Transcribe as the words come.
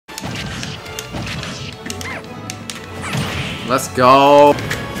Let's go.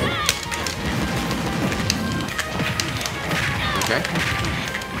 Okay.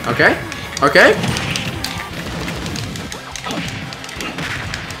 Okay. Okay.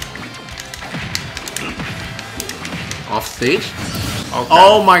 Off stage. Okay.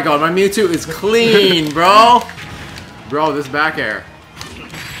 Oh my god, my Mewtwo is clean, bro. Bro, this back air.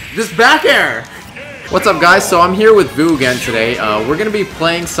 This back air! What's up, guys? So I'm here with Vu again today. We're going to be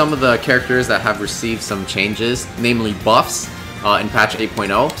playing some of the characters that have received some changes, namely buffs, in patch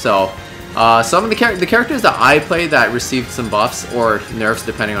 8.0. So some of the characters that I play that received some buffs or nerfs,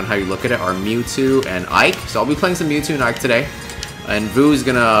 depending on how you look at it, are Mewtwo and Ike. So I'll be playing some Mewtwo and Ike today. And Vu is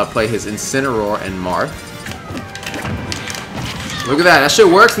going to play his Incineroar and Marth. Look at that, that shit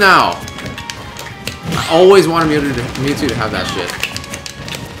works now! I always wanted Mewtwo to have that shit.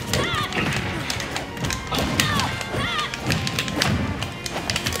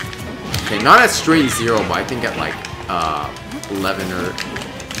 Okay, not at straight 0, but I think at like 11 or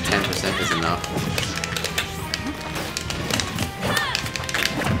 10% is enough.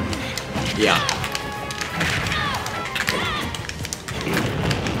 Yeah.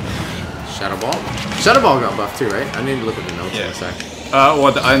 Shadow Ball? Shadow Ball got buffed too, right? I need to look at the notes in a sec.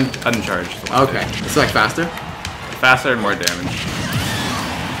 Well, the uncharged. Okay, it's like faster? Faster and more damage.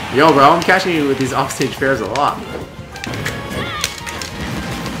 Yo, bro, I'm catching you with these offstage fairs a lot.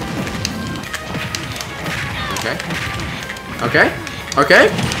 Okay. Okay. Okay.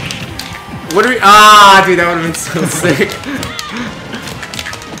 What do we... Ah, dude, that would have been so sick.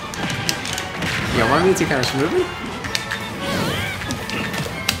 Yo, my Mewtwo kind of smoothly?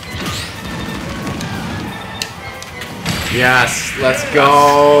 Yes, let's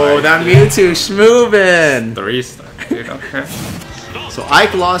go. That Mewtwo schmoovin'. 3-star, dude. Okay. So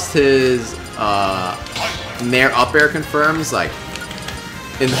Ike lost his Nair up air confirms like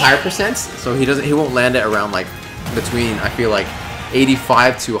in the higher percents, so he won't land it around like between, I feel like,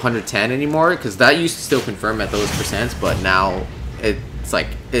 85 to 110 anymore, because that used to still confirm at those percents, but now it's like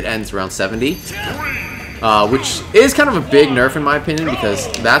it ends around 70. Which is kind of a big nerf in my opinion,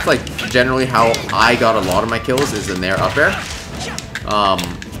 because that's like generally how I got a lot of my kills, is in their up air.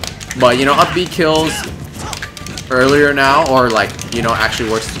 But you know, up B kills earlier now, or like, you know, actually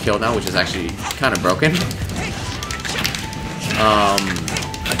works to kill now, which is actually kind of broken.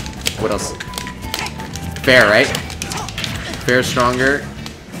 What else? Fair, right? Fair stronger.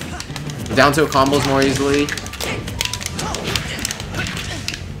 Down tilt combos more easily.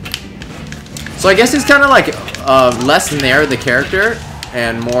 So I guess it's kind of like less Nair the character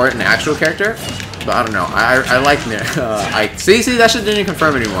and more an actual character, but I don't know. I like Nair. See, that shit didn't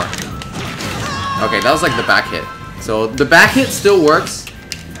confirm anymore. Okay, that was like the back hit. So the back hit still works,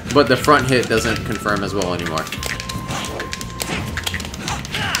 but the front hit doesn't confirm as well anymore.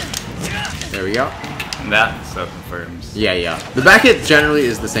 There we go. And that so confirms. Yeah, yeah. The back hit generally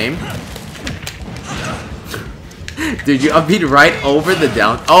is the same. Dude, you upbeat right over the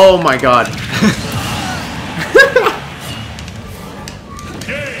down. Oh my god.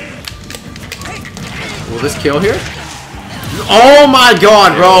 Will this kill here? Oh my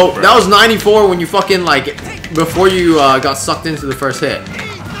god, bro. That was 94 when you fucking, like, before you got sucked into the first hit.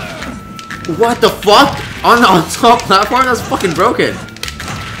 What the fuck? On top platform? That's fucking broken.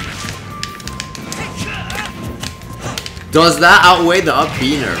 Does that outweigh the up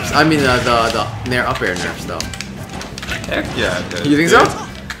B nerfs? I mean, the Nair up air nerfs, though. Heck yeah, it does. You think so?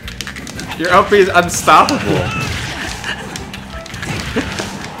 Your up B is unstoppable.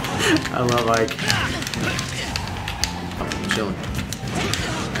 I love Ike. I'm chilling.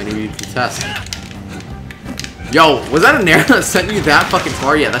 I need you to test. Yo, was that a Nair that sent you that fucking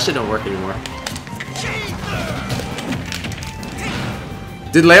far? Yeah, that shit don't work anymore.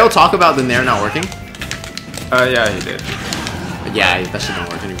 Did Leo talk about the Nair not working? Yeah, he did. Yeah, that shit don't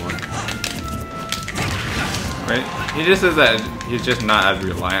work anymore. Right? He just says that he's just not as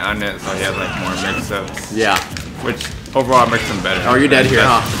reliant on it, so he has like more mix-ups. Yeah. Which overall makes him better. Oh, you're dead here,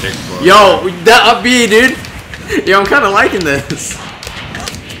 huh? Predictable. Yo, that up B, dude. Yo, I'm kind of liking this.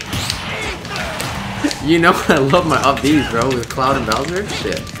 You know I love my up Bs, bro, with Cloud and Bowser.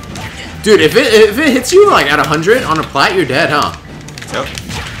 Shit. Dude, if it hits you like at 100 on a plat, you're dead, huh? Yep.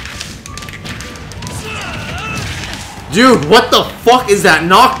 Dude, what the fuck is that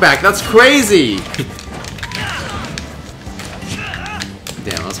knockback? That's crazy!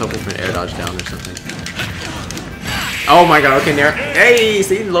 Damn, I was hoping for an air dodge down or something. Oh my god, okay, Nair. Hey,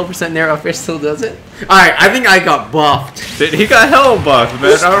 see, low percent Nair up air still does it? Alright, I think I got buffed. Dude, he got hell buffed,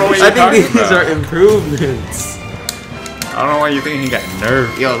 man. I don't know what you're talking about. I think these are improvements. I don't know why you think he got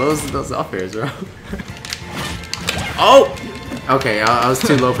nerfed. Yo, those up airs, bro. Oh! Okay, I was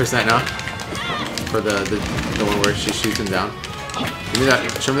too low percent now. For the one where she shoots him down. Give me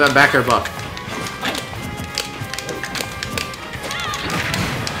that. Show me that back air buff.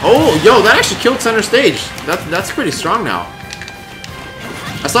 Oh, yo, that actually killed center stage. That's pretty strong now.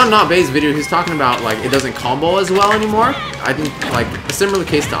 I saw Not Bay's video. He's talking about like it doesn't combo as well anymore. I think like a similar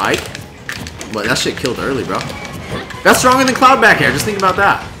case to Ike, but that shit killed early, bro. That's stronger than Cloud back air. Just think about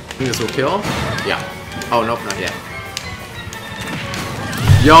that. I think this will kill. Yeah. Oh nope, not yet.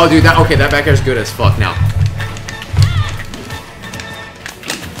 Yo, dude, that back air is good as fuck now.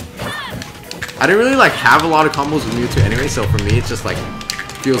 I didn't really like have a lot of combos with Mewtwo anyway, so for me it's just like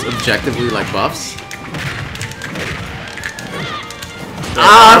feels objectively like buffs.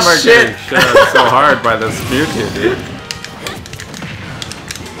 Ah, shit! Shit, so hard by this Mewtwo, dude.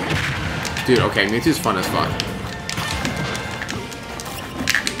 Dude, okay, Mewtwo's fun as fuck.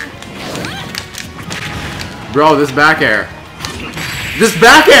 Bro, this back air. This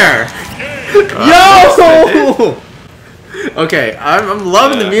back air! Yo! Okay, I'm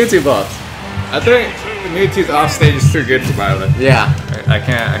loving the Mewtwo buffs. I think Mewtwo's off stage is too good for Violet. Yeah. I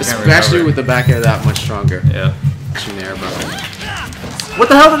can't Especially recover. with the back air that much stronger. Yeah. Nair, bro. What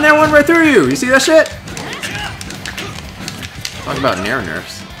the hell did Nair went right through you? You see that shit? Talk about Nair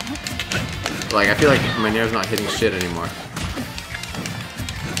nerfs. Like, I feel like my Nair's not hitting shit anymore.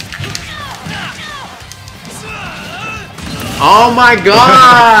 Oh my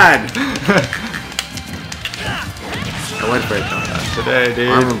god! I went for it though. Today, dude.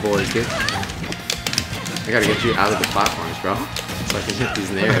 Armor boys, dude. I gotta get you out of the platforms, bro. So I can hit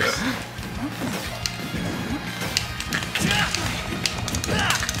these Nairs.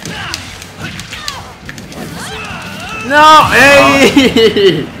 No!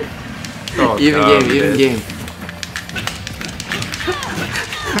 Hey! Oh, even God, game, even game.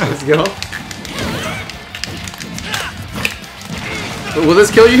 Let's go. Will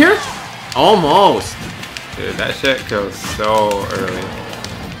this kill you here? Almost. Dude, that shit goes so early.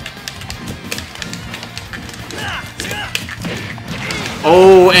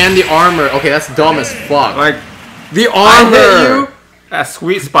 Oh, and the armor. Okay, that's dumb as fuck. Like, the I armor. hit you at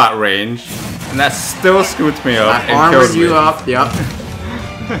sweet spot range, and that still scoots me up I and armored kills you me. up. Yep.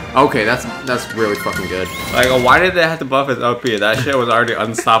 Okay, that's really fucking good. Like, why did they have to buff his up B? That shit was already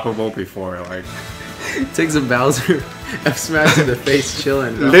unstoppable before. Like, Takes a Bowser F smash to the face,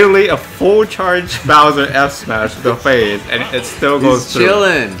 chilling. Bro. literally a full charge Bowser F smash to the face, and it still goes He's through.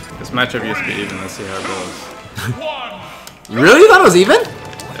 chilling. This matchup used to be even. Let's see how it goes. You really thought it was even?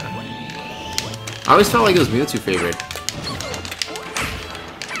 I always felt like it was Mewtwo favorite.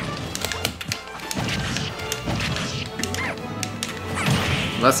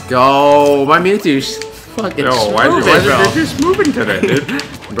 Let's go. My Mewtwo's fucking Yo, why is it just moving today, dude?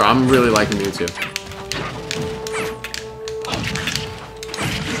 Bro, I'm really liking Mewtwo.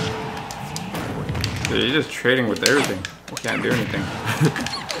 Dude, you're just trading with everything. You can't do anything.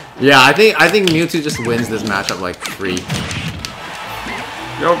 Yeah, I think Mewtwo just wins this matchup like 3.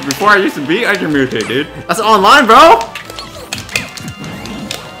 Yo, before I used to beat Edge Mewtwo, dude. That's online, bro.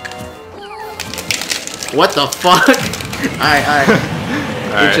 What the fuck? Alright.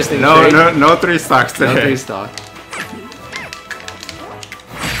 Interesting. No 3 stocks today. No 3 stock.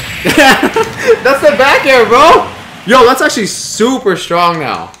 That's the back air, bro. Yo, that's actually super strong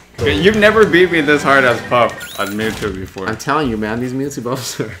now. Okay, you've never beat me this hard as Puff on Mewtwo before. I'm telling you, man, these Mewtwo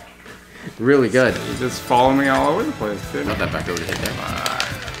buffs are really good. You just follow me all over the place, dude. Not that back over hit there.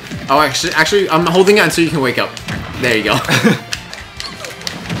 Oh, actually, I'm holding it so you can wake up. There you go.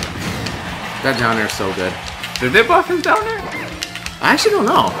 That down air is so good. Did they buff his down there? I actually don't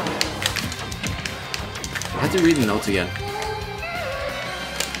know. I have to read the notes again.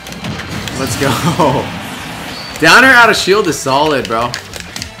 Let's go. Down air out of shield is solid, bro.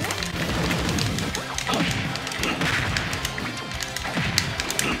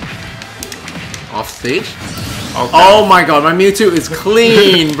 Off stage? Okay. Oh my god, my Mewtwo is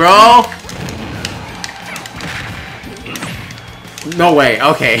clean, bro. No way,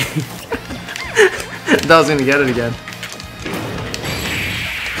 okay. That was gonna get it again.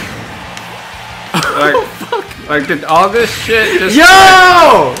 Like did all this shit just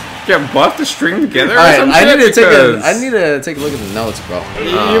get buffed to string together? Alright, or some I shit? need to take a look at the notes, bro.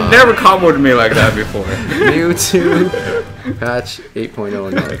 You've never comboed me like that before. Mewtwo patch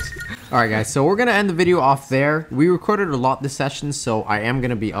 8.0 notes. Alright guys, so we're going to end the video off there. We recorded a lot this session, so I am going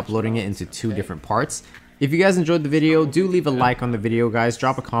to be uploading it into 2 different parts. If you guys enjoyed the video, do leave a like on the video, guys.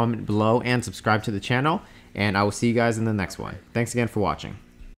 Drop a comment below and subscribe to the channel. And I will see you guys in the next one. Thanks again for watching.